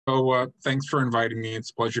Thanks for inviting me. It's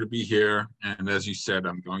a pleasure to be here. And as you said,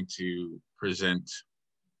 I'm going to present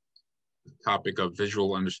the topic of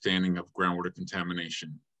visual understanding of groundwater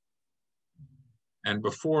contamination. And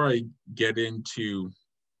before I get into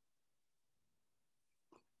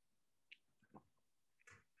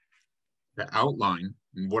the outline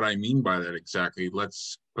and what I mean by that exactly,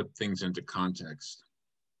 let's put things into context.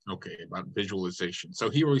 Okay, about visualization. So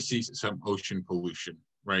here we see some ocean pollution,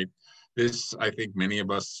 right? This, I think many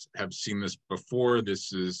of us have seen this before.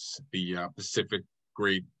 This is the Pacific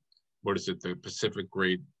Great, what is it? The Pacific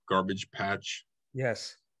Great Garbage Patch.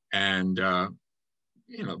 Yes. And,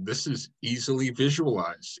 this is easily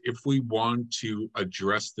visualized. If we want to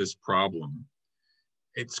address this problem,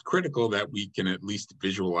 it's critical that we can at least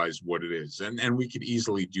visualize what it is. And we could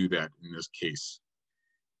easily do that in this case.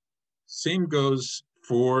 Same goes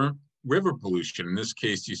for river pollution. In this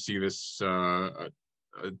case, you see this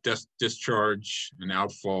discharge, an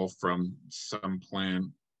outfall from some plant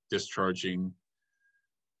discharging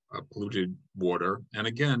polluted water. And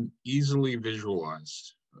again, easily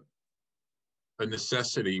visualized. A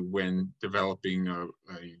necessity when developing a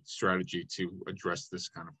strategy to address this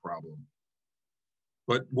kind of problem.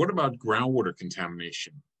 But what about groundwater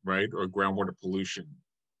contamination, right? Or groundwater pollution?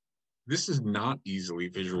 This is not easily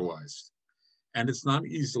visualized. And it's not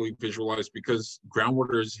easily visualized because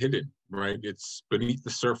groundwater is hidden, right? It's beneath the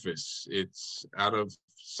surface. It's out of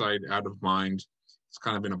sight, out of mind. It's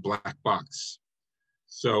kind of in a black box.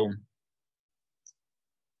 So,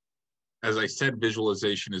 as I said,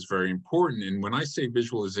 visualization is very important. And when I say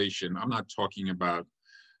visualization, I'm not talking about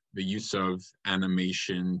the use of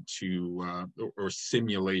animation to, or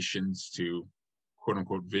simulations to quote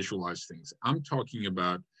unquote visualize things. I'm talking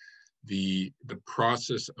about the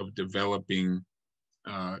process of developing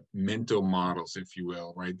mental models, if you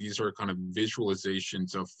will, right? These are kind of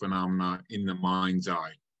visualizations of phenomena in the mind's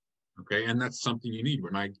eye, okay? And that's something you need.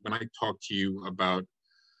 When I talk to you about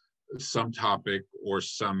some topic or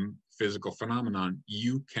some physical phenomenon,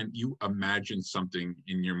 you imagine something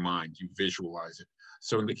in your mind, you visualize it.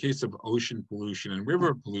 So in the case of ocean pollution and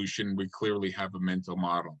river pollution, we clearly have a mental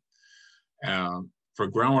model. For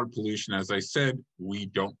groundwater pollution, as I said, we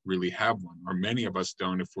don't really have one, or many of us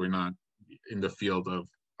don't if we're not in the field of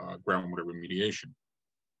groundwater remediation.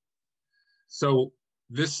 So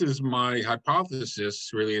this is my hypothesis,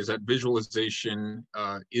 really, is that visualization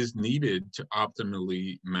is needed to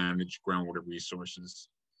optimally manage groundwater resources.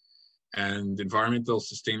 And environmental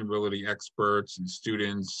sustainability experts and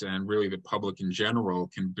students, and really the public in general,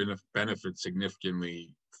 can benefit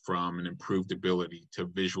significantly from an improved ability to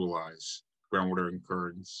visualize groundwater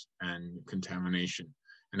occurrence and contamination.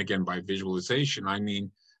 And again, by visualization, I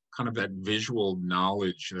mean kind of that visual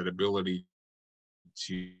knowledge, that ability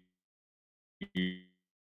to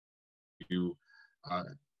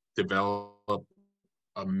develop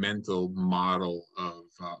a mental model of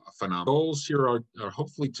a phenomenon. Goals here are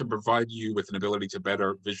hopefully to provide you with an ability to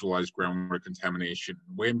better visualize groundwater contamination.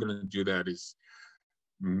 The way I'm going to do that is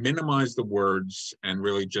minimize the words and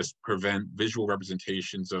really just prevent visual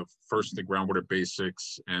representations of first the groundwater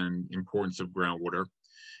basics and importance of groundwater,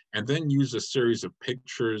 and then use a series of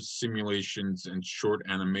pictures, simulations, and short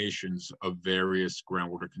animations of various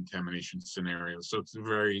groundwater contamination scenarios. So it's a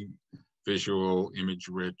very visual,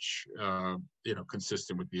 image-rich,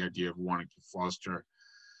 consistent with the idea of wanting to foster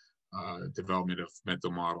development of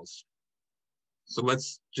mental models. So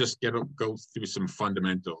let's just go through some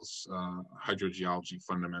fundamentals, hydrogeology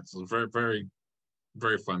fundamentals, very, very,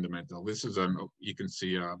 very fundamental. This is you can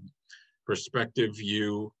see a perspective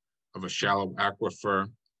view of a shallow aquifer.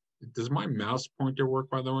 Does my mouse pointer work,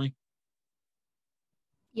 by the way?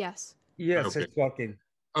 Yes. Yes, okay. It's working.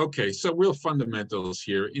 Okay, so real fundamentals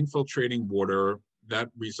here. Infiltrating water, that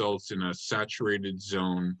results in a saturated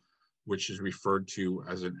zone, which is referred to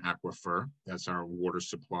as an aquifer. That's our water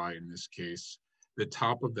supply in this case. The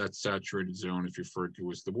top of that saturated zone is referred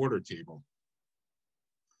to as the water table.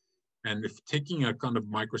 And if taking a kind of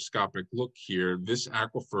microscopic look here, this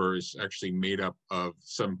aquifer is actually made up of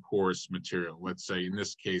some porous material. Let's say in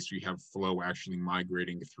this case, we have flow actually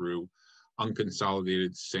migrating through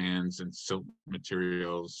unconsolidated sands and silt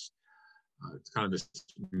materials. It's kind of this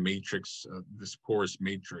matrix, this porous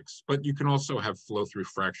matrix. But you can also have flow through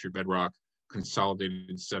fractured bedrock,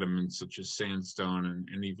 consolidated sediments such as sandstone,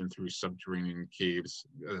 and even through subterranean caves.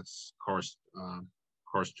 That's karst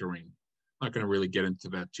terrain. I'm not going to really get into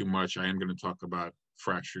that too much. I am going to talk about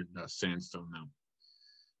fractured sandstone now.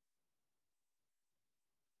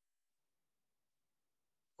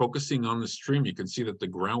 Focusing on the stream, you can see that the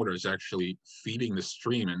groundwater is actually feeding the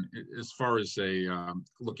stream. And as far as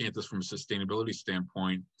looking at this from a sustainability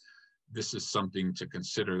standpoint, this is something to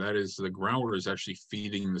consider. That is, the groundwater is actually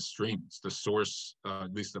feeding the stream. It's the source,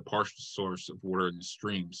 at least the partial source of water in the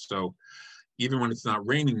stream. So even when it's not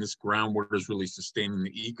raining, this groundwater is really sustaining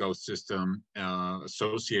the ecosystem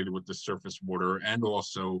associated with the surface water, and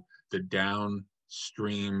also the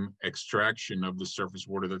downstream extraction of the surface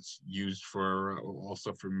water that's used for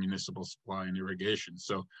also for municipal supply and irrigation.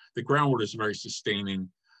 So the groundwater is a very sustaining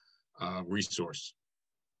resource.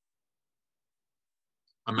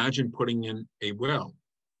 Imagine putting in a well,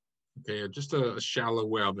 okay, just a shallow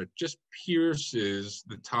well that just pierces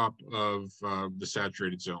the top of the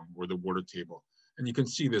saturated zone or the water table. And you can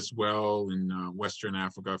see this well in Western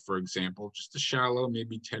Africa, for example, just a shallow,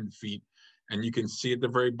 maybe 10 feet. And you can see at the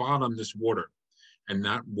very bottom this water. And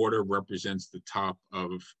that water represents the top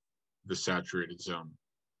of the saturated zone,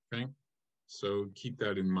 okay? So keep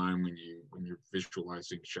that in mind when you're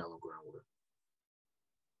visualizing shallow groundwater.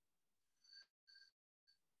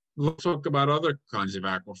 Let's talk about other kinds of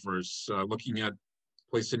aquifers. Looking at a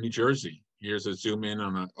place in New Jersey. Here's a zoom in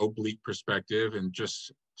on an oblique perspective, and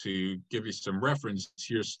just to give you some reference,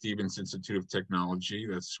 here's Stevens Institute of Technology.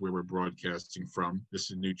 That's where we're broadcasting from.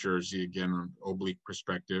 This is New Jersey, again, on oblique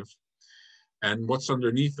perspective. And what's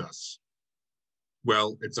underneath us?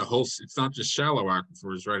 Well, it's not just shallow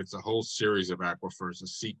aquifers, right? It's a whole series of aquifers, a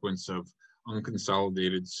sequence of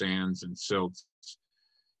unconsolidated sands and silts.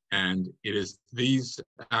 And it is these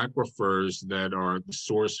aquifers that are the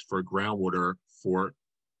source for groundwater for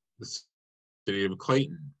the city of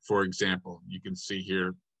Clayton. For example, you can see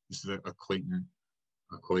here, this is a Clayton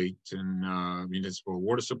municipal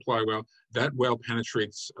water supply well. That well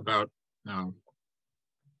penetrates about,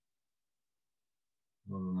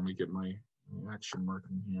 let me get my action mark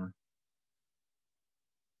in here.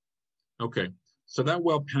 Okay. So that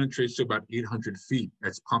well penetrates to about 800 feet.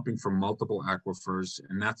 That's pumping from multiple aquifers,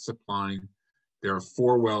 and that's supplying, there are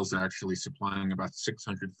 4 wells actually supplying about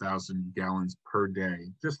 600,000 gallons per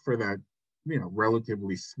day, just for that,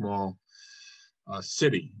 relatively small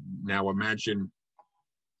city. Now imagine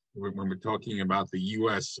when we're talking about the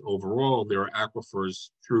US overall, there are aquifers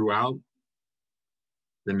throughout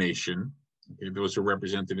the nation. Okay, those are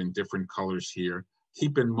represented in different colors here.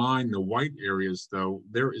 Keep in mind the white areas, though,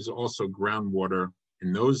 there is also groundwater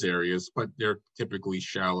in those areas, but they're typically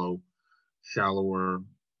shallower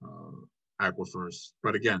aquifers.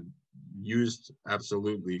 But again, used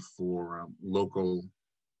absolutely for local,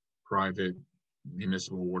 private,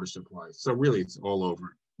 municipal water supplies. So really, it's all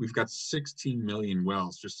over. We've got 16 million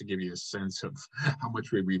wells, just to give you a sense of how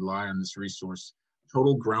much we rely on this resource.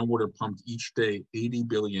 Total groundwater pumped each day, 80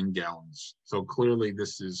 billion gallons. So clearly,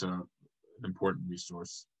 this is an important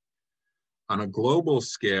resource. On a global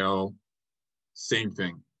scale, same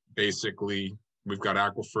thing. Basically, we've got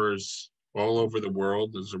aquifers all over the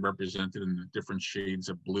world. Those are represented in the different shades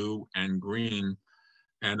of blue and green.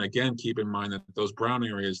 And again, keep in mind that those brown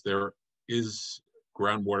areas, there is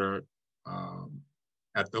groundwater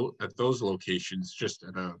at those locations, just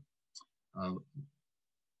at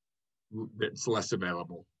it's less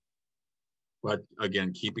available. But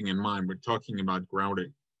again, keeping in mind, we're talking about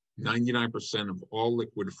groundwater. 99% of all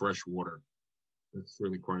liquid fresh water. That's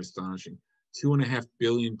really quite astonishing. 2.5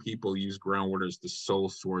 billion people use groundwater as the sole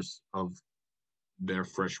source of their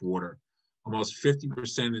fresh water. Almost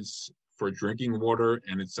 50% is for drinking water,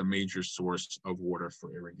 and it's a major source of water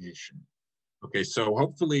for irrigation. Okay, so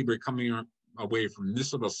hopefully we're coming away from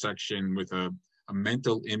this little section with a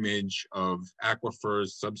mental image of aquifers,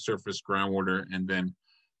 subsurface groundwater, and then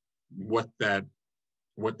what that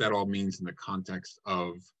all means in the context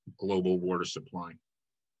of global water supply.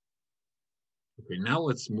 Okay, now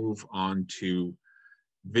let's move on to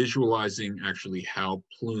visualizing actually how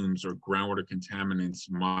plumes or groundwater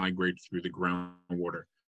contaminants migrate through the groundwater.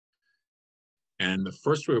 And the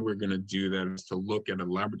first way we're going to do that is to look at a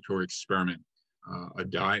laboratory experiment,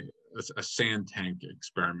 a sand tank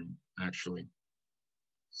experiment, actually.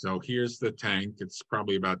 So here's the tank. It's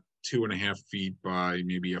probably about 2.5 feet by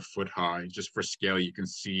maybe a foot high. Just for scale, you can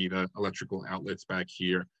see the electrical outlets back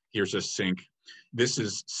here. Here's a sink. This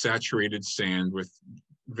is saturated sand with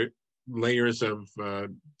layers of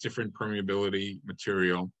different permeability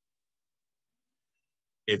material.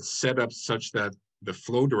 It's set up such that the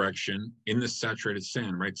flow direction in the saturated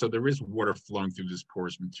sand, right? So there is water flowing through this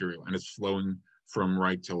porous material, and it's flowing from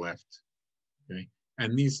right to left, okay?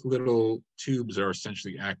 And these little tubes are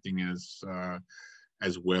essentially acting as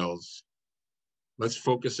wells. Let's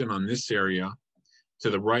focus in on this area. To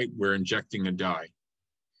the right, we're injecting a dye.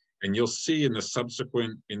 And you'll see in the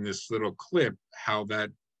subsequent, in this little clip, how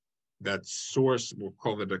that source, we'll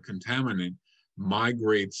call it a contaminant,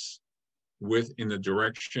 migrates in the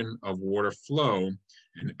direction of water flow.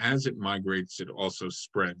 And as it migrates, it also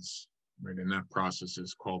spreads, right? And that process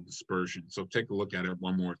is called dispersion. So take a look at it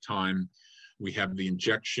one more time. We have the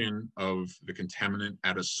injection of the contaminant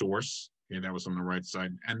at a source. Okay, that was on the right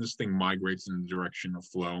side. And this thing migrates in the direction of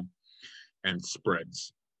flow and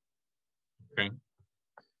spreads. Okay,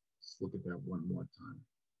 let's look at that one more time.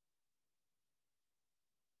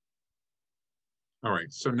 All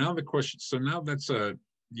right, so now the question, so now that's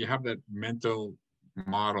you have that mental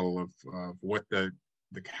model of what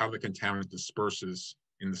how the contaminant disperses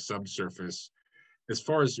in the subsurface. As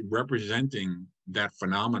far as representing that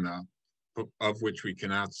phenomena of which we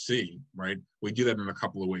cannot see, right? We do that in a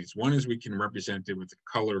couple of ways. One is we can represent it with the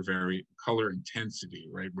color intensity,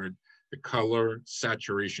 right? Where the color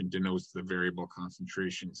saturation denotes the variable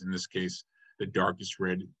concentrations. In this case, the darkest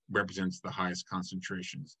red represents the highest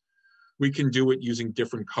concentrations. We can do it using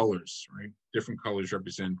different colors, right? Different colors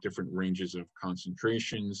represent different ranges of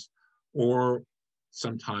concentrations, or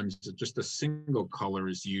sometimes just a single color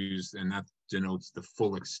is used, and that denotes the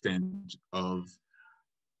full extent of,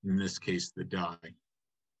 in this case, the dye.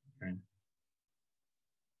 Okay.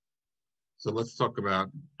 So let's talk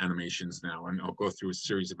about animations now, and I'll go through a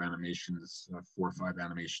series of animations, 4 or 5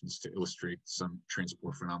 animations to illustrate some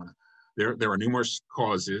transport phenomena. There are numerous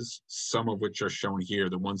causes, some of which are shown here.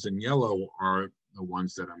 The ones in yellow are the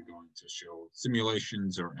ones that I'm going to show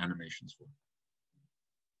simulations or animations for.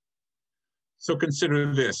 So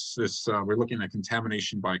consider this. We're looking at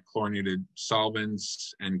contamination by chlorinated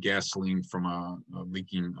solvents and gasoline from a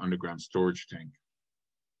leaking underground storage tank.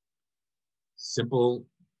 Simple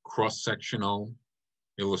cross-sectional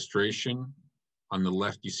illustration. On the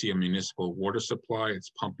left, you see a municipal water supply.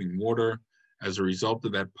 It's pumping water. As a result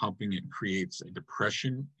of that pumping, it creates a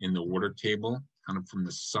depression in the water table, kind of from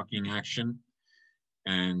the sucking action,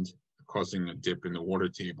 and causing a dip in the water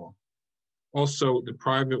table. Also, the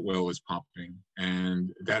private well is pumping,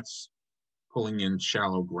 and that's pulling in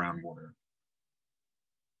shallow groundwater.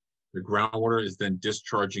 The groundwater is then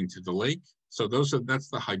discharging to the lake. So that's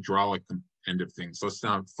the hydraulic end of things. Let's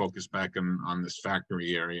now focus back on this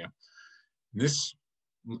factory area.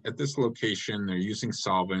 At this location, they're using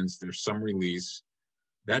solvents. There's some release.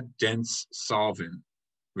 That dense solvent,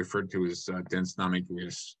 referred to as dense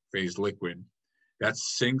non-aqueous phase liquid, that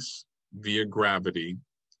sinks via gravity,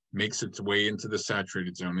 makes its way into the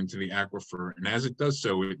saturated zone, into the aquifer. And as it does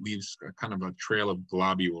so, it leaves a kind of a trail of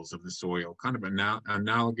globules of this oil, kind of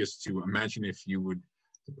analogous to, imagine if you would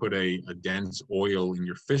put a dense oil in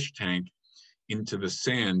your fish tank into the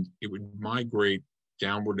sand, it would migrate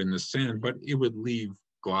downward in the sand, but it would leave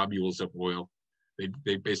globules of oil.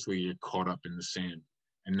 They basically get caught up in the sand,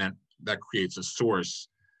 and that creates a source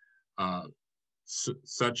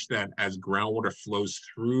such that as groundwater flows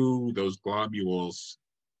through those globules,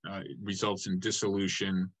 it results in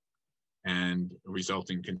dissolution and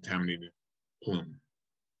resulting contaminated plume.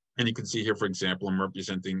 And you can see here, for example, I'm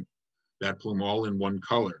representing that plume all in one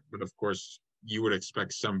color, but of course you would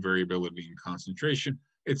expect some variability in concentration.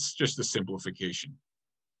 It's just a simplification.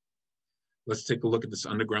 Let's take a look at this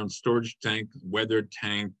underground storage tank, weathered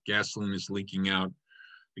tank. Gasoline is leaking out.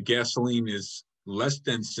 The gasoline is less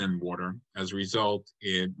dense than water. As a result,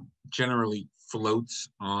 it generally floats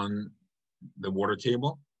on the water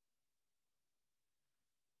table.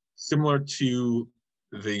 Similar to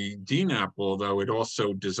the DNAP, although it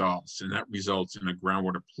also dissolves, and that results in a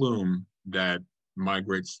groundwater plume that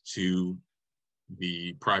migrates to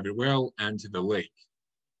the private well and to the lake.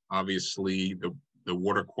 Obviously, the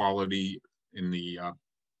water quality in the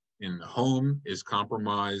home is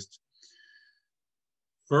compromised.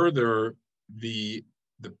 Further, the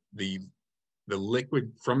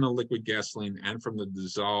liquid, from the liquid gasoline and from the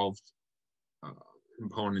dissolved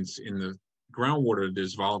components in the groundwater,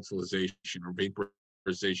 there's volatilization or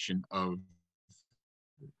vaporization of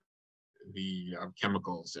the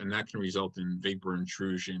chemicals, and that can result in vapor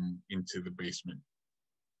intrusion into the basement.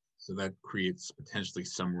 So that creates potentially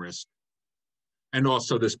some risk. And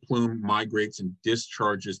also, this plume migrates and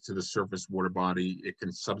discharges to the surface water body. It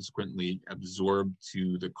can subsequently absorb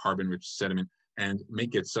to the carbon-rich sediment and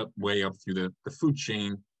make its way up through the food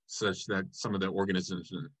chain, such that some of the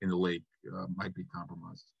organisms in the lake might be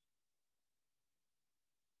compromised.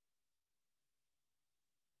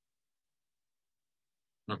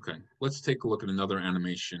 Okay, let's take a look at another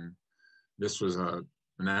animation. This was an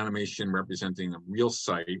animation representing a real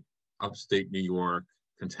site, upstate New York,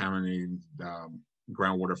 contaminated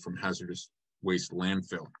groundwater from hazardous waste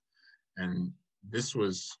landfill. And this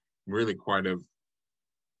was really quite a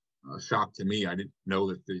shock to me. I didn't know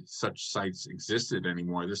that such sites existed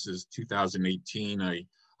anymore. This is 2018, a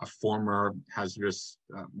former hazardous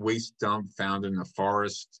waste dump found in the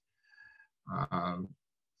forest.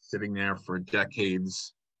 sitting there for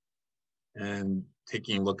decades, and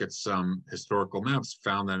taking a look at some historical maps,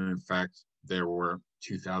 found that in fact there were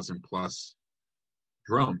 2,000 plus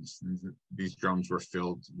drums. And these drums were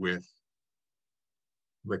filled with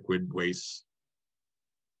liquid waste,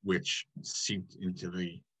 which seeped into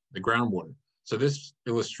the groundwater. So this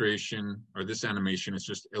illustration, or this animation, is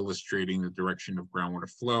just illustrating the direction of groundwater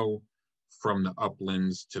flow from the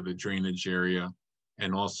uplands to the drainage area,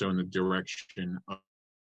 and also in the direction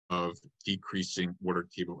of decreasing water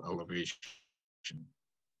table elevation.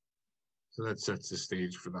 So that sets the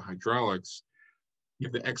stage for the hydraulics.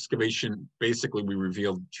 The excavation, basically we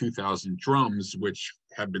revealed 2,000 drums, which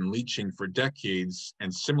had been leaching for decades,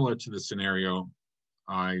 and similar to the scenario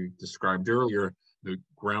I described earlier, the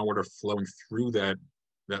groundwater flowing through that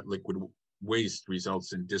liquid waste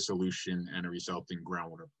results in dissolution and a resulting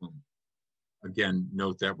groundwater plume. Again,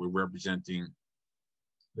 note that we're representing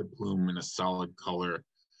the plume in a solid color,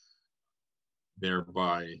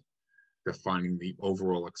 thereby defining the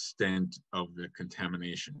overall extent of the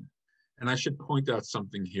contamination. And I should point out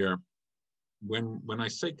something here. When I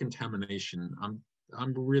say contamination,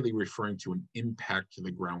 I'm really referring to an impact to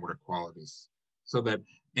the groundwater qualities, so that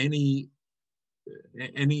any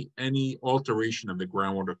alteration of the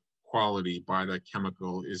groundwater quality by that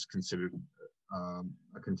chemical is considered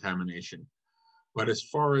a contamination. But as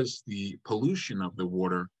far as the pollution of the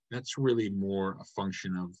water, that's really more a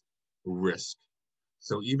function of risk.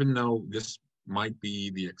 So even though this might be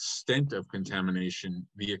the extent of contamination,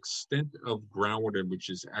 the extent of groundwater which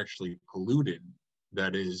is actually polluted,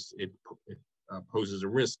 that is, it poses a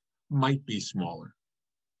risk, might be smaller.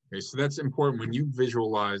 Okay, so that's important when you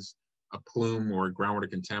visualize a plume or a groundwater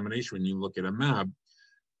contamination. When you look at a map,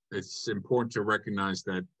 it's important to recognize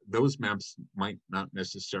that those maps might not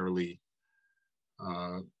necessarily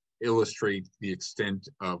illustrate the extent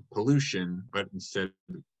of pollution, but instead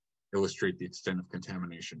illustrate the extent of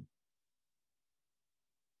contamination.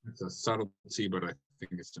 It's a subtlety, but I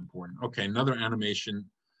think it's important. Okay, another animation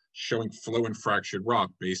showing flow in fractured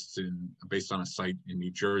rock based on a site in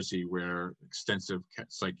New Jersey where extensive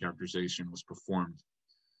site characterization was performed.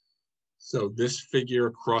 So this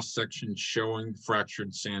figure, cross-section showing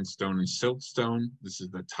fractured sandstone and siltstone. This is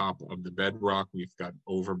the top of the bedrock. We've got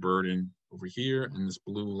overburden over here, and this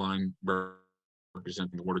blue line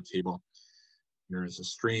representing the water table. There is a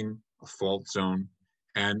stream, a fault zone.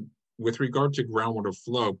 And with regard to groundwater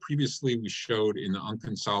flow, previously we showed in the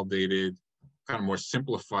unconsolidated, kind of more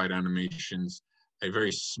simplified animations, a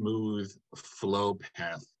very smooth flow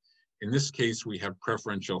path. In this case, we have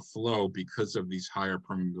preferential flow because of these higher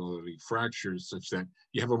permeability fractures, such that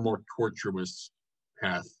you have a more tortuous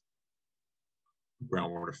path of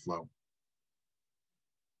groundwater flow.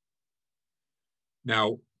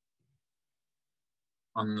 Now,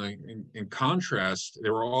 in contrast,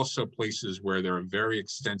 there are also places where there are very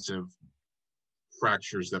extensive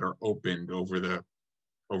fractures that are opened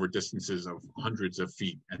over distances of hundreds of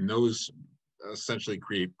feet, and those essentially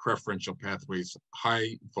create preferential pathways,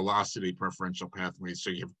 high velocity preferential pathways,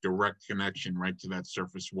 so you have direct connection right to that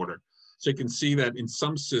surface water. So you can see that in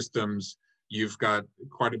some systems, you've got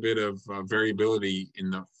quite a bit of variability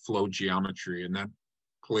in the flow geometry, and that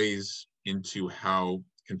plays into how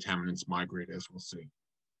contaminants migrate, as we'll see.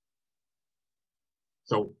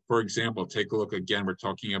 So for example, take a look again, we're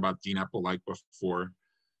talking about denapolite before,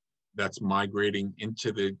 that's migrating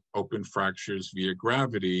into the open fractures via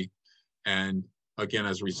gravity. And again,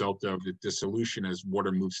 as a result of the dissolution, as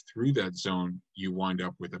water moves through that zone, you wind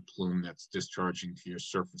up with a plume that's discharging to your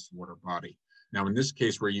surface water body. Now, in this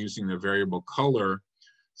case, we're using the variable color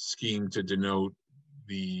scheme to denote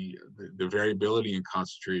the variability in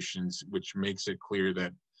concentrations, which makes it clear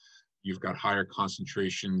that you've got higher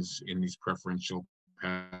concentrations in these preferential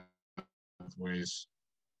pathways.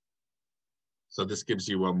 So this gives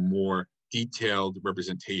you a more detailed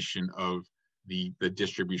representation of the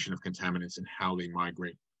distribution of contaminants and how they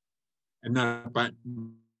migrate. And that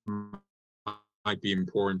might be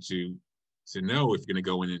important to know if you're going to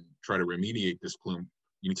go in and try to remediate this plume.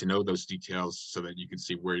 You need to know those details so that you can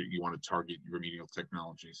see where you want to target your remedial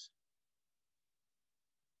technologies.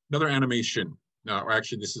 Another animation, or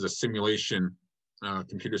actually this is a simulation,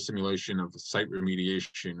 computer simulation of site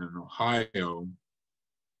remediation in Ohio.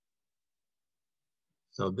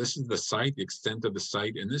 So this is the site, the extent of the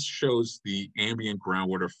site, and this shows the ambient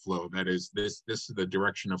groundwater flow. That is, this is the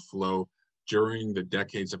direction of flow during the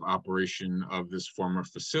decades of operation of this former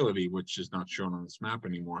facility, which is not shown on this map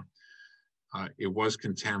anymore. It was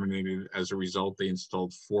contaminated. As a result, they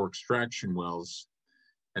installed 4 extraction wells,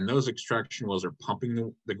 and those extraction wells are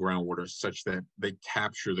pumping the groundwater such that they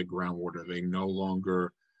capture the groundwater. They no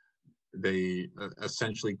longer they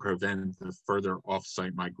essentially prevent the further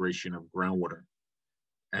off-site migration of groundwater.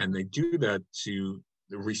 And they do that to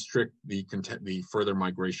restrict the further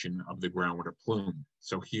migration of the groundwater plume.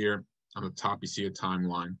 So here on the top, you see a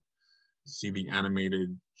timeline. You see the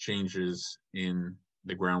animated changes in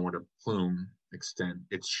the groundwater plume extent.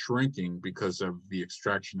 It's shrinking because of the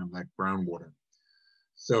extraction of that groundwater.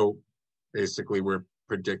 So basically, we're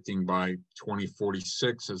predicting by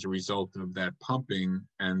 2046, as a result of that pumping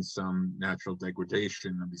and some natural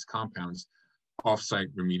degradation of these compounds,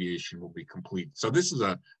 off-site remediation will be complete. So this is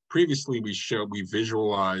previously we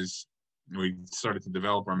visualized, we started to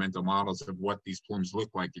develop our mental models of what these plumes look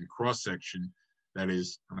like in cross-section, that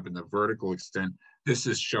is kind of in the vertical extent. This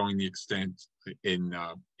is showing the extent in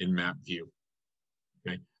map view,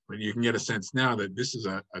 okay? But you can get a sense now that this is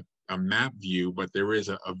a map view, but there is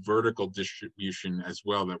a vertical distribution as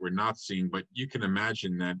well that we're not seeing. But you can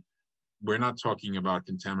imagine that we're not talking about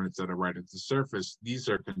contaminants that are right at the surface. These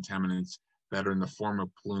are contaminants that are in the form of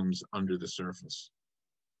plumes under the surface.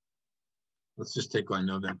 Let's just take, I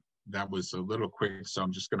know that was a little quick, so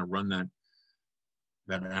I'm just going to run that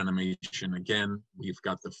animation again. We've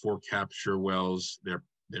got the 4 capture wells. They're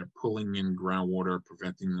pulling in groundwater,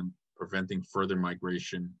 preventing further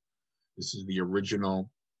migration. This is the original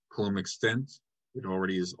plume extent. It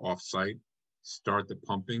already is off-site. Start the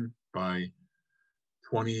pumping by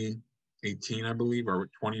 2018, I believe, or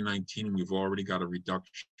 2019. We've already got a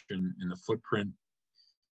reduction in the footprint,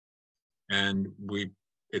 and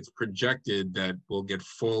it's projected that we'll get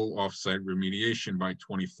full off-site remediation by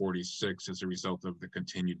 2046 as a result of the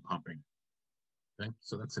continued pumping. Okay,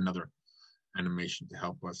 so that's another animation to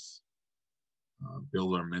help us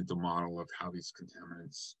build our mental model of how these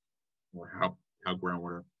contaminants, or how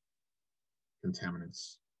groundwater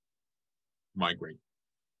contaminants migrate.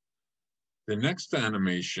 The next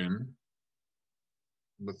animation,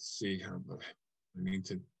 let's see how I need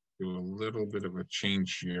to do a little bit of a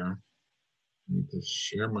change here. I need to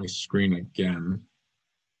share my screen again.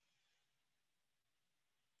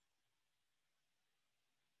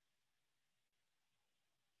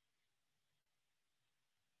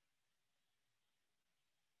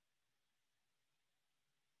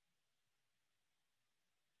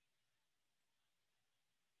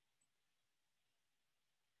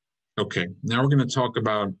 Okay, now we're going to talk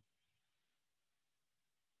about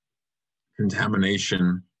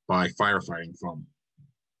contamination by firefighting foam.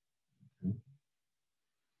 Okay.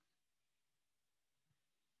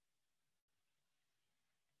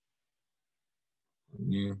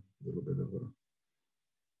 Yeah, a little bit of a.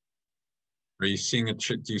 Are you seeing it?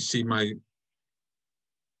 Do you see my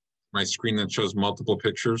screen that shows multiple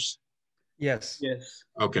pictures? Yes. Yes.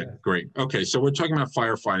 Okay, great. Okay, so we're talking about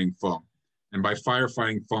firefighting foam. And by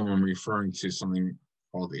firefighting foam, I'm referring to something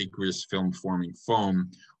called aqueous film forming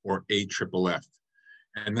foam, or AFFF.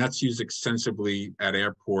 And that's used extensively at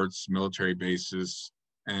airports, military bases,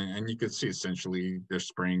 and you can see essentially they're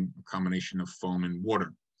spraying a combination of foam and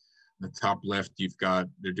water. In the top left,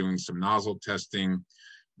 they're doing some nozzle testing.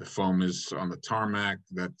 The foam is on the tarmac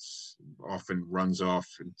that's often runs off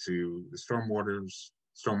into the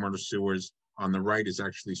stormwater sewers. On the right is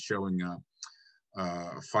actually showing a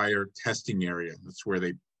fire testing area. That's where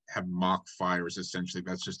they have mock fires, essentially.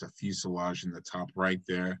 That's just a fuselage in the top right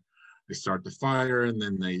there. They start the fire, and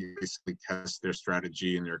then they basically test their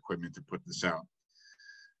strategy and their equipment to put this out.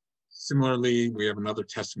 Similarly, we have another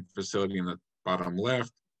testing facility in the bottom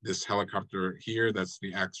left. This helicopter here, that's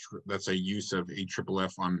a use of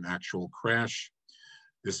AFFF on an actual crash.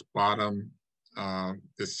 This bottom,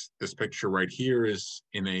 this picture right here is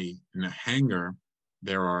in a hangar.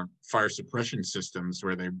 There are fire suppression systems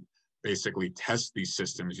where they basically test these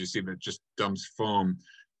systems. You see that just dumps foam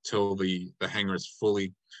till the hangar is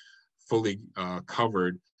fully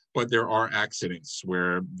covered. But there are accidents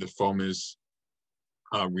where the foam is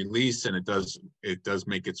released, and it does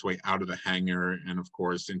make its way out of the hangar and, of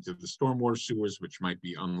course, into the stormwater sewers, which might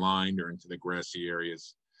be unlined, or into the grassy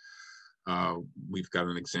areas. We've got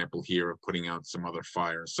an example here of putting out some other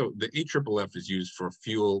fires. So the AFFF is used for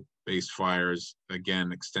fuel-based fires,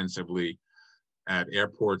 again, extensively at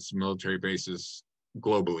airports, military bases,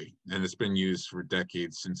 globally. And it's been used for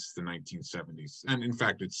decades, since the 1970s. And in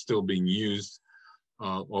fact, it's still being used,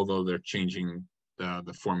 although they're changing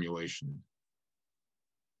the formulation.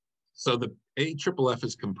 So the AFFF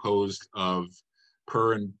is composed of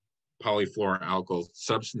per and polyfluoroalkyl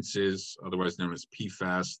substances, otherwise known as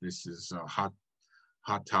PFAS. This is a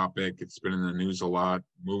hot topic. It's been in the news a lot.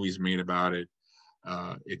 Movies made about it.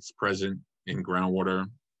 It's present in groundwater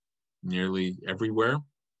nearly everywhere,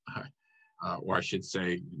 or I should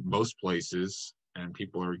say most places. and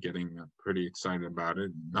people are getting pretty excited about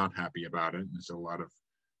it, not happy about it. There's a lot of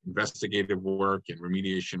investigative work and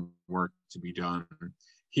remediation work to be done.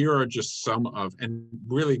 Here are just some of, and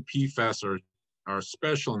really PFAS are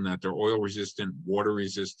special in that they're oil resistant, water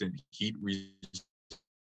resistant, heat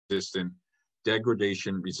resistant,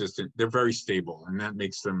 degradation resistant. They're very stable, and that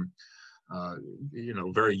makes them,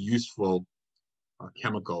 very useful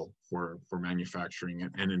chemical for manufacturing,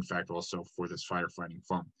 and in fact also for this firefighting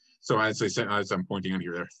foam. So as I said, as I'm pointing out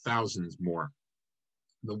here, there are thousands more.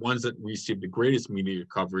 The ones that receive the greatest media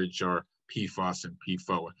coverage are PFAS and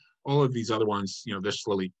PFOA. All of these other ones, they're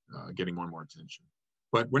slowly getting more and more attention.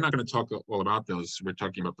 But we're not going to talk all about those. We're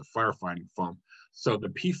talking about the firefighting foam. So the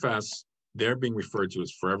PFAS, they're being referred to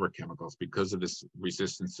as forever chemicals because of this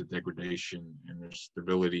resistance to degradation and their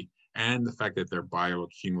stability, and the fact that they're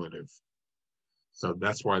bioaccumulative. So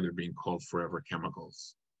that's why they're being called forever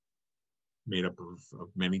chemicals, made up of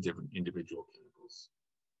many different individual chemicals.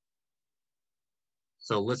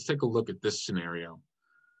 So let's take a look at this scenario.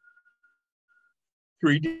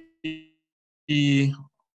 3D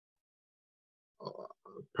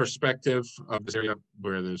perspective of this area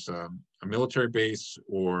where there's a military base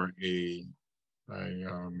or a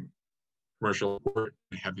commercial port.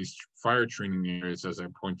 They have these fire training areas, as I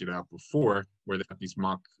pointed out before, where they have these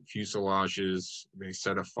mock fuselages. They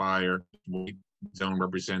set a fire. The zone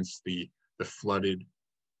represents the flooded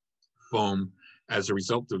foam. As a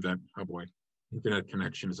result of that, oh boy, internet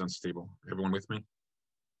connection is unstable. Everyone with me?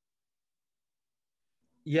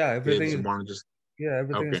 Yeah, everything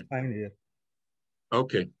Okay. is fine here.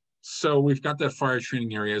 Okay, so we've got that fire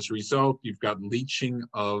training area. As a result, you've got leaching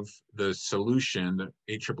of the solution, the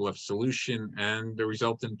AFFF solution, and the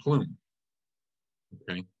resultant plume.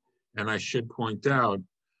 Okay, and I should point out,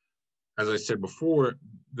 as I said before,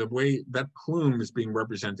 the way that plume is being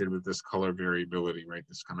represented with this color variability, right?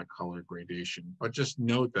 This kind of color gradation. But just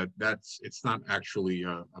note that it's not actually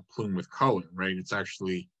a plume with color, right? It's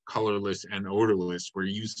actually colorless and odorless. We're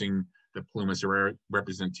using the plume as a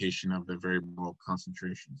representation of the variable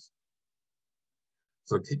concentrations.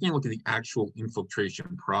 So taking a look at the actual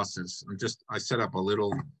infiltration process, I set up a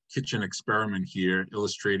little kitchen experiment here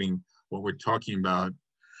illustrating what we're talking about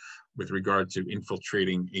with regard to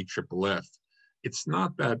infiltrating AFFF. It's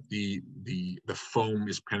not that the foam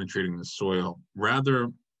is penetrating the soil. Rather,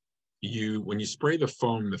 when you spray the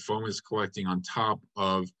foam is collecting on top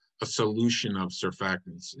of a solution of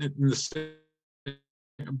surfactants.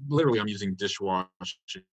 Literally, I'm using dishwashing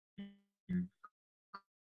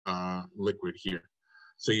liquid here.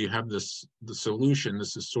 So you have the solution,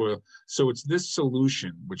 this is soil. So it's this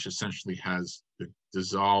solution which essentially has the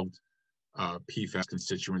dissolved PFAS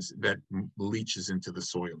constituents that leaches into the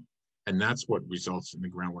soil. And that's what results in the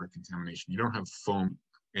groundwater contamination. You don't have foam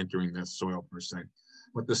entering the soil per se.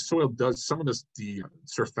 What the soil does, some of the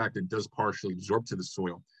surfactant does partially absorb to the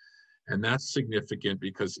soil. And that's significant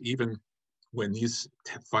because even when these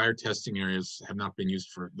fire testing areas have not been used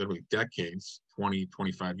for literally decades, 20,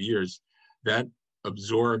 25 years, that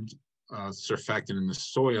absorbed surfactant in the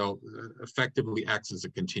soil effectively acts as a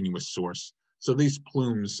continuous source. So these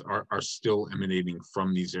plumes are still emanating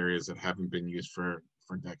from these areas that haven't been used for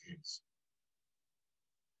decades.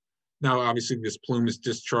 Now, obviously, this plume is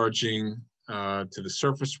discharging to the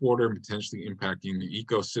surface water and potentially impacting the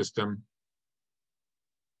ecosystem.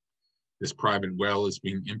 This private well is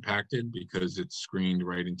being impacted because it's screened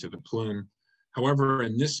right into the plume. However,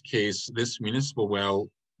 in this case, this municipal well,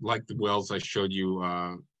 like the wells I showed you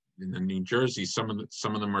in the New Jersey, some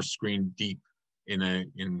of them are screened deep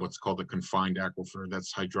in what's called a confined aquifer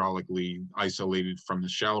that's hydraulically isolated from the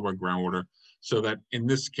shallower groundwater, so that in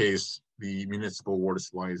this case, the municipal water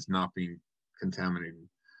supply is not being contaminated.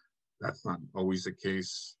 That's not always the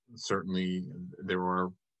case. Certainly, there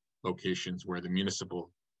are locations where the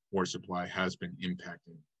municipal water supply has been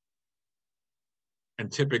impacted.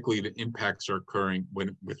 And typically, the impacts are occurring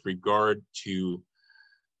with regard to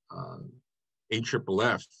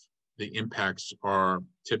AFFF. The impacts are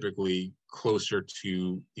typically closer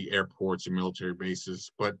to the airports and military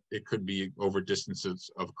bases, but it could be over distances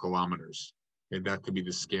of kilometers. And that could be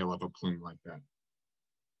the scale of a plume like that.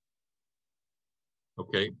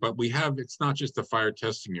 Okay, but it's not just the fire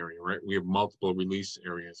testing area, right? We have multiple release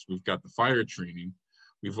areas. We've got the fire training.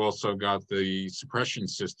 We've also got the suppression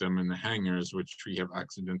system and the hangars, which we have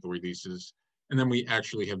accidental releases. And then we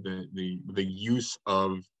actually have the use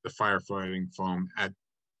of the firefighting foam at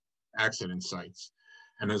accident sites.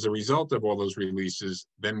 And as a result of all those releases,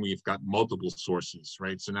 then we've got multiple sources,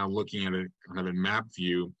 right? So now looking at it kind of in map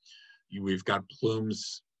view, we've got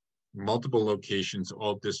plumes, multiple locations,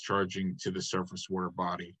 all discharging to the surface water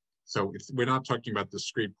body. So we're not talking about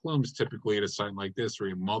discrete plumes. Typically at a site like this where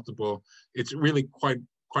you have multiple, it's really quite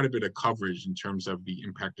a bit of coverage in terms of the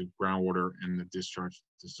impact of groundwater and the discharge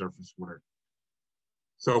to surface water.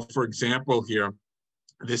 So for example here,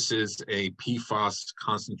 this is a PFAS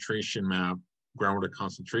concentration map, groundwater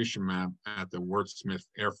concentration map at the Wurtsmith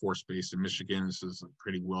Air Force Base in Michigan. This is a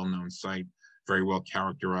pretty well-known site, very well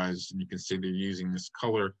characterized, and you can see they're using this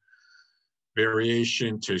color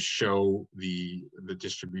variation to show the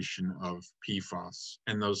distribution of PFAS.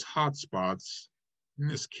 And those hot spots, in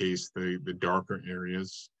this case, the darker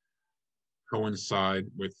areas, coincide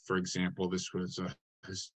with, for example, this was a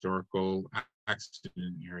historical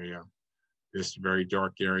accident area. This very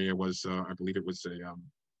dark area was, I believe it was a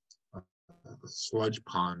sludge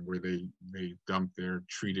pond where they dumped their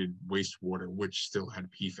treated wastewater, which still had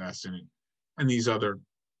PFAS in it. And these other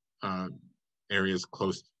areas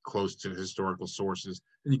close to historical sources,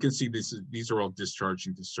 and you can see these are all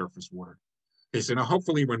discharging to surface water. Okay, so now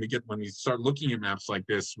hopefully when we start looking at maps like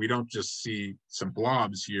this, we don't just see some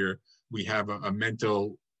blobs here. We have a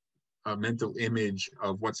mental image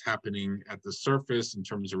of what's happening at the surface in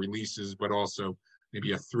terms of releases, but also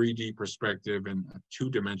maybe a 3D perspective and a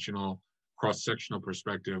two-dimensional cross-sectional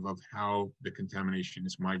perspective of how the contamination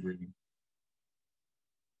is migrating.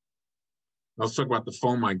 Let's talk about the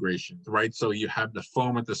foam migration, right? So you have the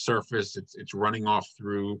foam at the surface, it's running off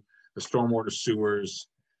through the stormwater sewers,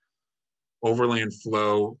 overland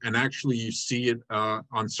flow, and actually you see it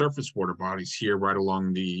on surface water bodies here right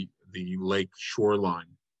along the lake shoreline.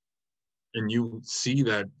 And you see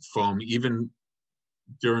that foam even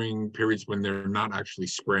during periods when they're not actually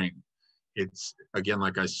spraying. It's, again,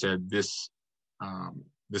 like I said, this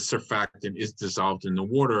surfactant is dissolved in the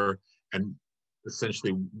water, and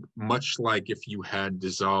essentially much like if you had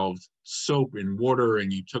dissolved soap in water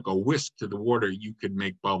and you took a whisk to the water, you could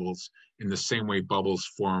make bubbles. In the same way bubbles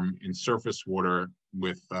form in surface water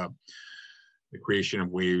with the creation of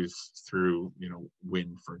waves through,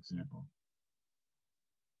 wind, for example.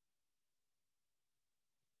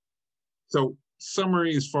 So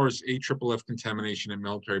summary as far as AFFF contamination at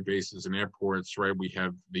military bases and airports, right? We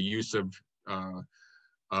have the use of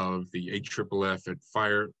the AFFF at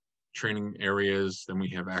fire training areas. Then we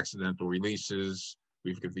have accidental releases.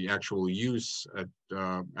 We've got the actual use at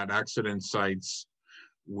accident sites.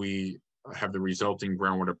 We have the resulting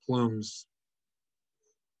groundwater plumes,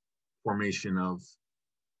 formation of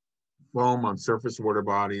foam on surface water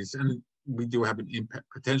bodies, and we do have an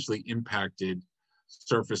potentially impacted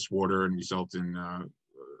surface water and result in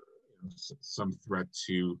some threat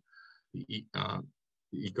to the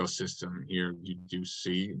ecosystem. Here you do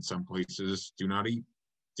see in some places do not eat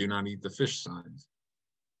the fish signs.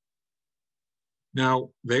 Now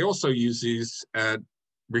they also use these at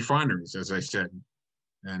refineries, as I said,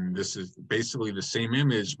 and this is basically the same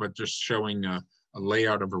image but just showing a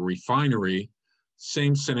layout of a refinery.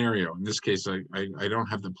 Same scenario. In this case, I don't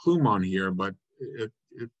have the plume on here, but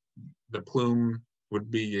the plume would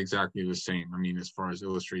be exactly the same. I mean, as far as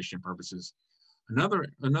illustration purposes. Another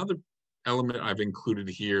element I've included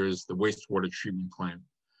here is the wastewater treatment plant.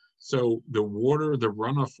 So the water, the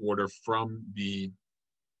runoff water from the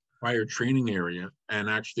fire training area, and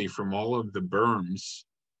actually from all of the berms,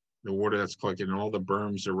 the water that's collected in all the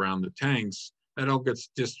berms around the tanks, that all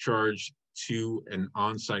gets discharged to an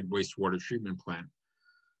on-site wastewater treatment plant.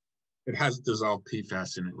 It has dissolved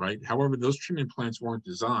PFAS in it, right? However, those treatment plants weren't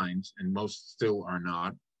designed, and most still are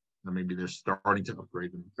not. Now, maybe they're starting to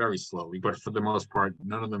upgrade them very slowly, but for the most part,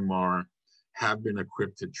 none of them have been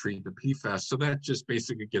equipped to treat the PFAS. So that just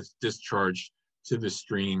basically gets discharged to the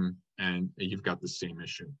stream, and you've got the same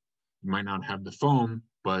issue. You might not have the foam,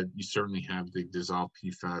 but you certainly have the dissolved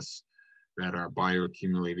PFAS that are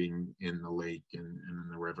bioaccumulating in the lake and in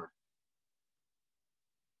the river.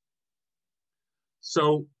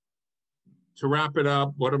 So to wrap it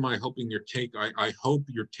up, what am I hoping I hope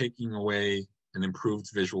you're taking away an improved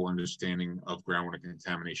visual understanding of groundwater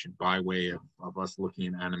contamination by way of us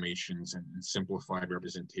looking at animations and simplified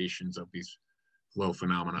representations of these flow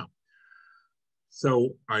phenomena.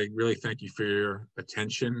 So I really thank you for your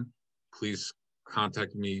attention. Please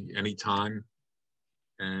contact me anytime,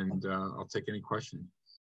 and I'll take any questions.